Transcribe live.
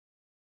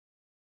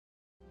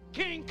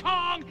King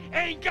Kong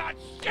ain't got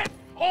shit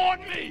on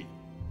me!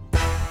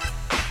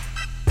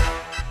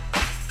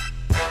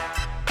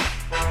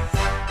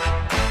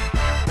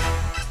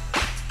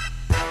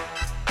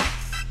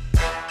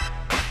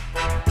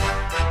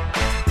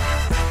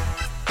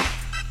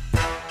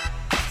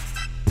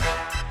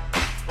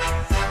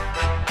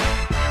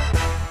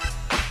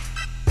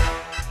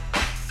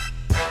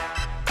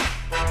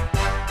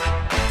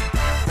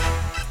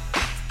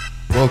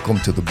 Welcome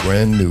to the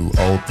brand new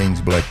All Things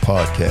Black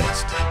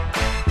podcast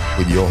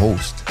with your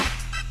host,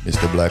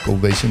 Mr. Black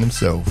Ovation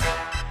himself.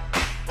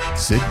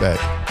 Sit back,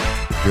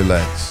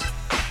 relax,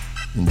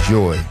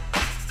 enjoy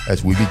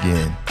as we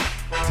begin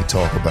to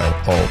talk about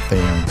all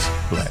things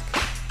black.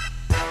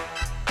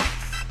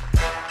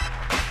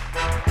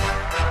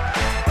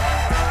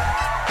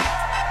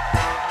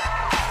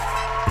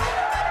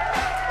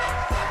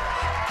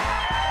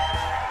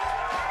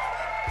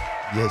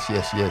 Yes.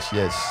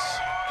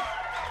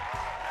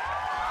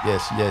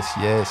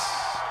 Yes.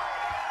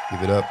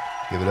 Give it up.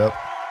 Give it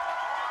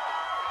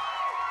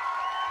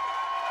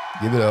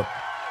up.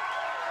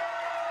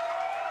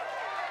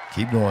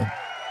 Keep going.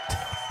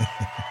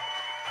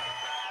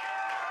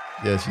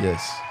 Yes.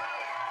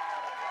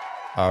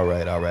 All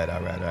right.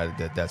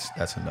 That's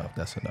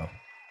enough.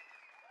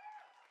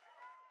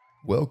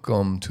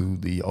 Welcome to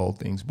the All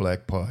Things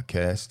Black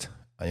podcast.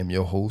 I am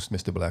your host,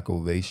 Mr. Black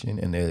Ovation,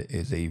 and there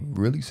is a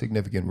really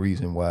significant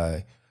reason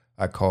why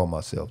I call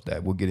myself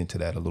that. We'll get into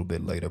that a little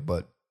bit later,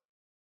 but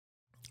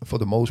for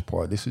the most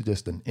part, this is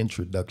just an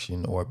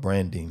introduction or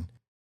branding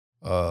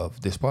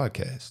of this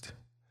podcast.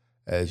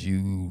 As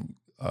you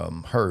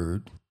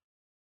heard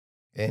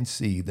and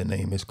see, the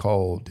name is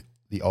called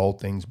the All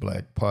Things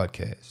Black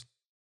podcast.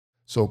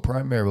 So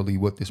primarily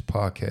what this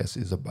podcast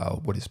is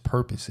about, what its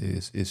purpose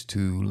is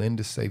to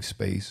lend a safe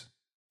space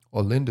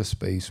or lend a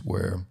space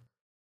where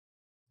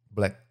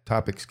Black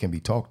topics can be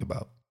talked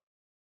about.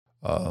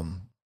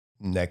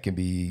 And that can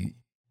be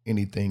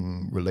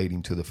anything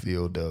relating to the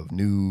field of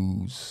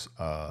news,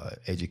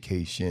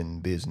 education,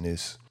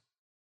 business,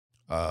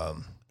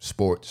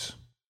 sports,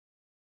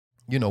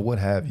 what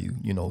have you.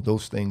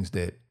 Those things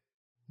that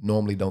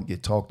normally don't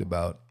get talked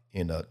about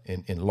in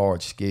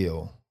large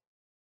scale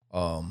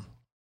on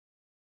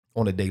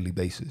a daily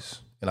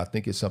basis. And I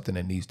think it's something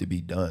that needs to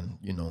be done,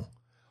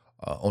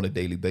 on a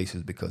daily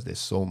basis, because there's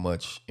so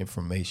much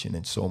information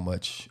and so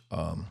much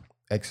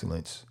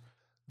excellence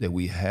that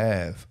we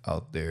have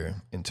out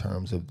there in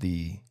terms of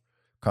the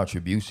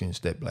contributions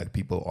that Black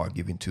people are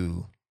giving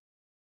to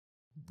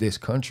this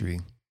country,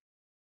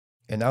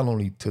 and not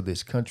only to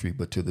this country,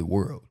 but to the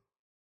world.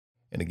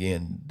 And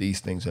again,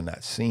 these things are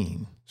not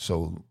seen.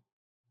 So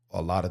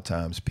a lot of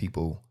times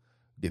people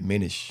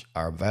diminish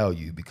our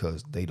value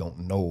because they don't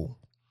know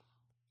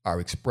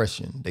our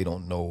expression. They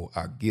don't know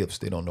our gifts.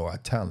 They don't know our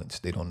talents.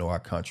 They don't know our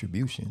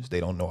contributions. They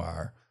don't know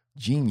our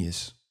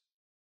genius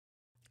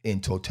in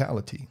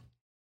totality.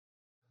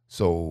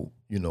 So,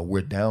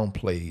 we're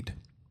downplayed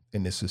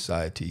in this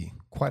society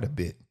quite a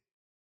bit.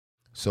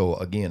 So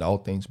again, All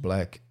Things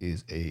Black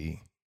is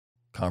a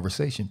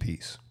conversation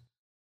piece.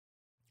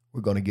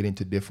 We're going to get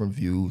into different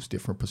views,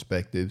 different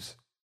perspectives,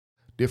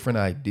 different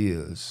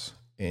ideas,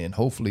 and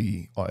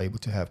hopefully are able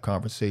to have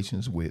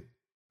conversations with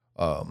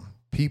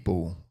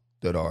people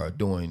that are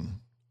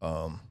doing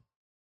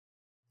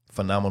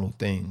phenomenal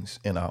things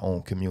in our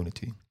own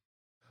community.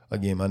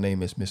 Again, my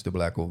name is Mr.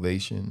 Black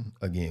Ovation.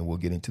 Again, we'll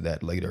get into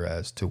that later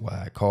as to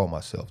why I call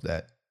myself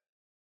that.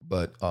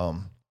 But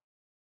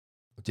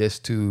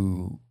just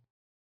to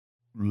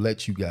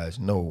let you guys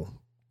know,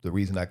 the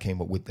reason I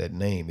came up with that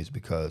name is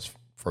because,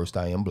 first,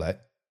 I am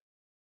Black,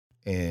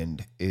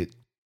 and it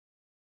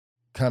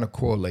kind of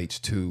correlates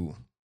to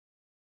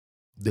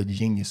the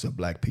genius of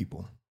Black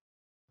people.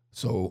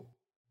 So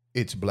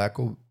it's black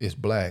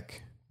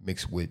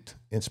mixed with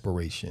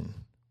inspiration,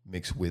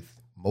 mixed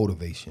with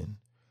motivation,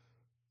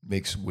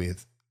 mixed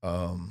with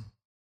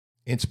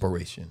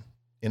inspiration,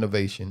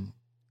 innovation,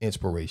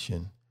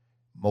 inspiration,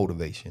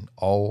 motivation,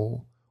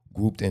 all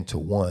grouped into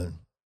one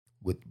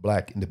with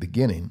Black in the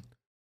beginning,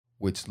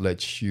 which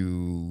lets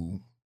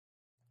you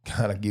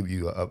kind of give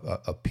you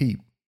a peep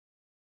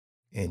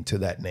into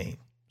that name.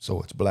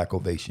 So it's Black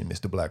Ovation,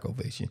 Mr. Black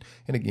Ovation.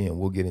 And again,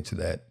 we'll get into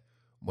that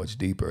much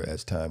deeper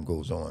as time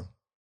goes on.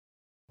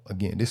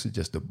 Again, this is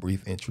just a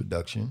brief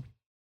introduction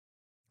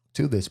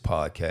to this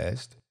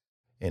podcast.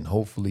 And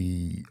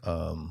hopefully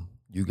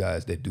you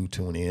guys that do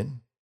tune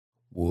in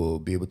will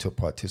be able to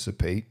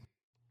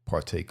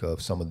partake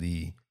of some of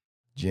the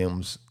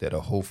gems that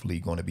are hopefully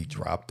going to be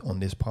dropped on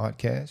this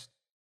podcast.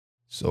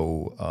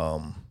 So,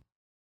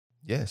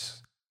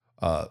 yes.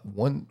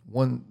 One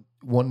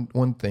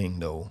thing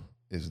though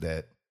is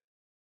that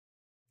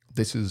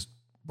this is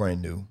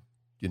brand new,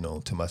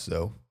 to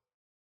myself.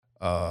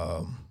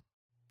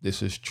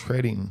 This is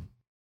treading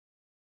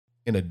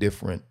in a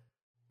different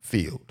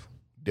field,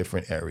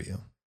 different area.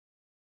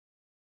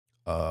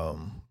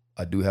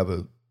 I do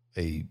have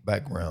a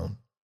background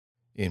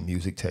in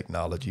music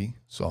technology,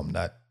 so I'm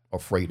not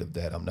afraid of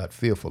that. I'm not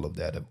fearful of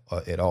that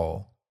at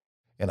all.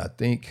 And I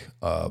think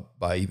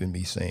by even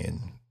me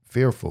saying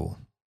fearful,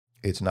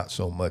 it's not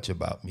so much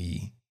about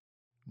me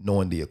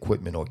knowing the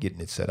equipment or getting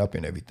it set up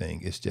and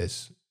everything. It's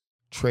just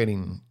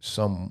treading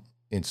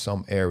in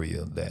some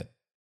area that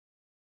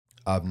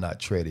I've not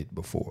treaded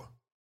before.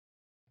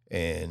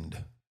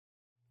 And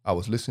I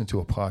was listening to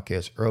a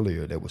podcast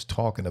earlier that was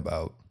talking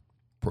about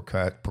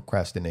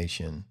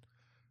procrastination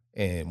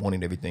and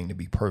wanting everything to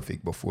be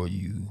perfect before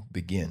you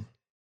begin.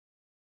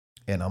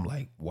 And I'm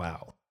like,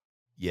 wow,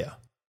 yeah,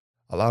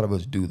 a lot of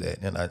us do that.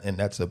 And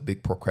that's a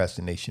big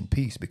procrastination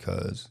piece,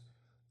 because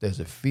there's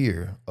a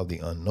fear of the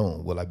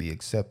unknown. Will I be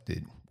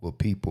accepted? Will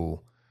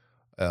people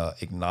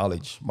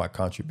acknowledge my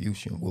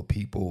contribution? Will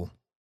people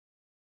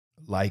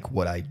like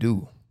what I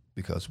do?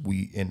 Because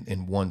we,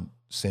 in one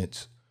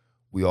sense,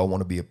 we all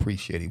want to be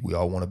appreciated. We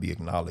all want to be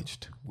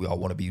acknowledged. We all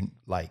want to be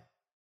liked.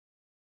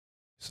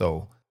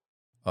 So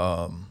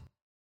I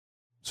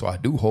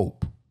do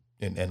hope,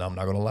 and I'm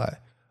not going to lie,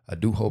 I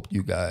do hope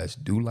you guys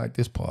do like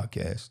this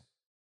podcast.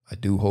 I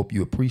do hope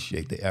you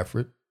appreciate the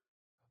effort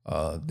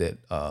that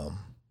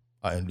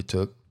I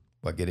undertook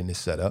by getting this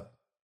set up.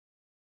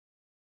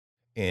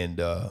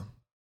 And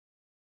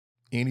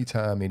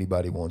anytime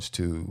anybody wants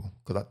to,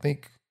 because I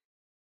think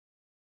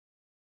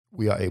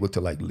we are able to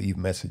like leave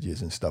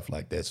messages and stuff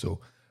like that. So,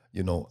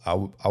 I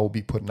will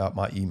be putting out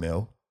my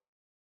email,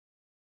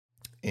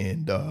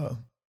 and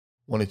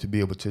wanted to be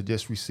able to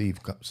just receive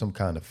some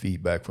kind of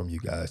feedback from you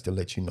guys to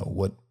let you know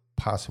what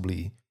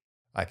possibly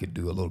I could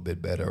do a little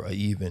bit better, or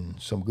even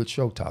some good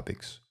show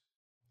topics.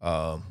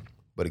 But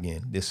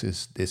again, this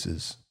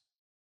is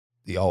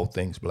the All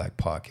Things Black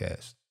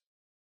podcast.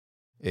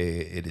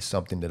 It is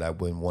something that I've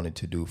been wanting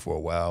to do for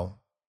a while,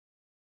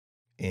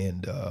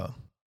 and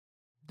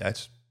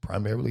that's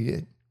primarily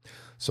it.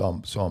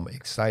 So I'm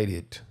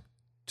excited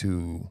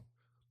to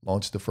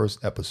launch the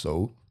first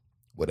episode,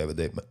 whatever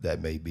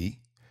that may be,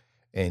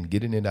 and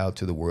getting it out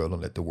to the world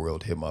and let the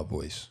world hear my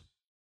voice.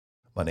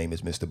 My name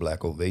is Mr.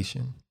 Black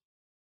Ovation.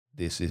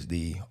 This is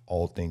the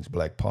All Things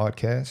Black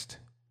podcast,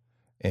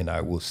 and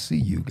I will see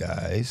you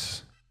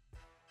guys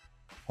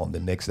on the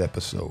next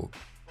episode.